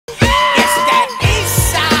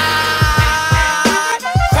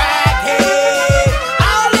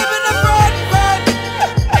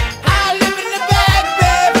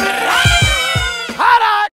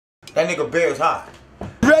high.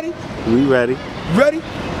 Ready? We ready. Ready?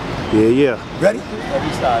 Yeah. Ready?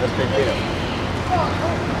 Eastsyde, that's Big Bear.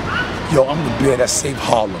 Yo, I'm the bear that saved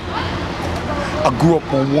Harlem. I grew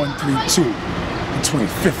up on 132 between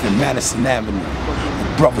 5th and Madison Avenue.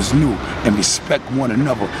 The brothers knew and respect one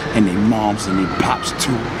another, and their moms and their pops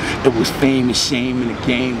too. It was fame and shame in the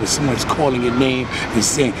game when someone's calling your name and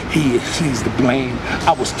saying he or she's to blame.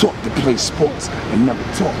 I was taught to play sports and never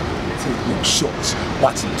taught to take no shorts.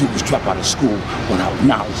 Watching dudes drop out of school without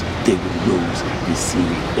knowledge they would lose, and seeing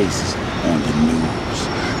their faces on the news.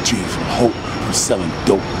 Dream from hope, from selling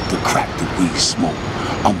dope to crack the weed smoke.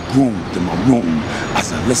 I'm groomed in my room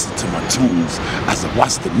as I listen to my tunes, as I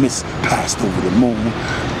watch the mist pass over the moon.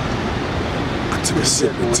 I took a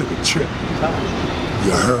sip and took a trip.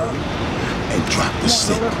 You heard? And dropped the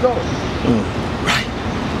sip. Right.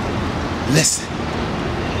 Listen.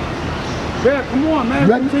 Bear, come on, man.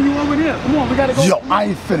 Ready? Continue over there. Come on, we gotta go. Yo, I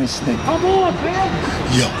ain't finished, nigga. Come on, Bear.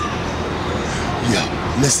 Yo,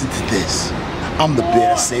 listen to this. I'm the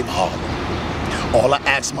bear that saved Harlem. All I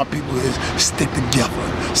ask my people is stick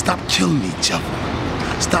together. Stop killing each other.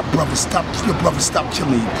 Stop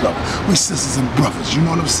killing each other. We sisters and brothers, you know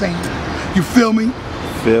what I'm saying? You feel me?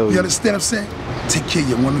 Feel you. You understand what I'm saying? Take care of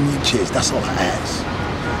your women and your kids, that's all I ask.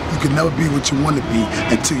 You can never be what you want to be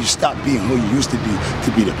until you stop being who you used to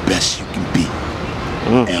be the best you can be.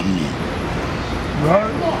 Amen.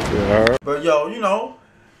 Yeah. But yo, you know,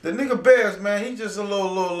 the nigga Bears, man, he just a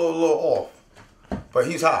little off. But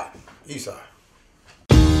he's hot. Eastside.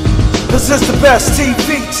 This is the best TV.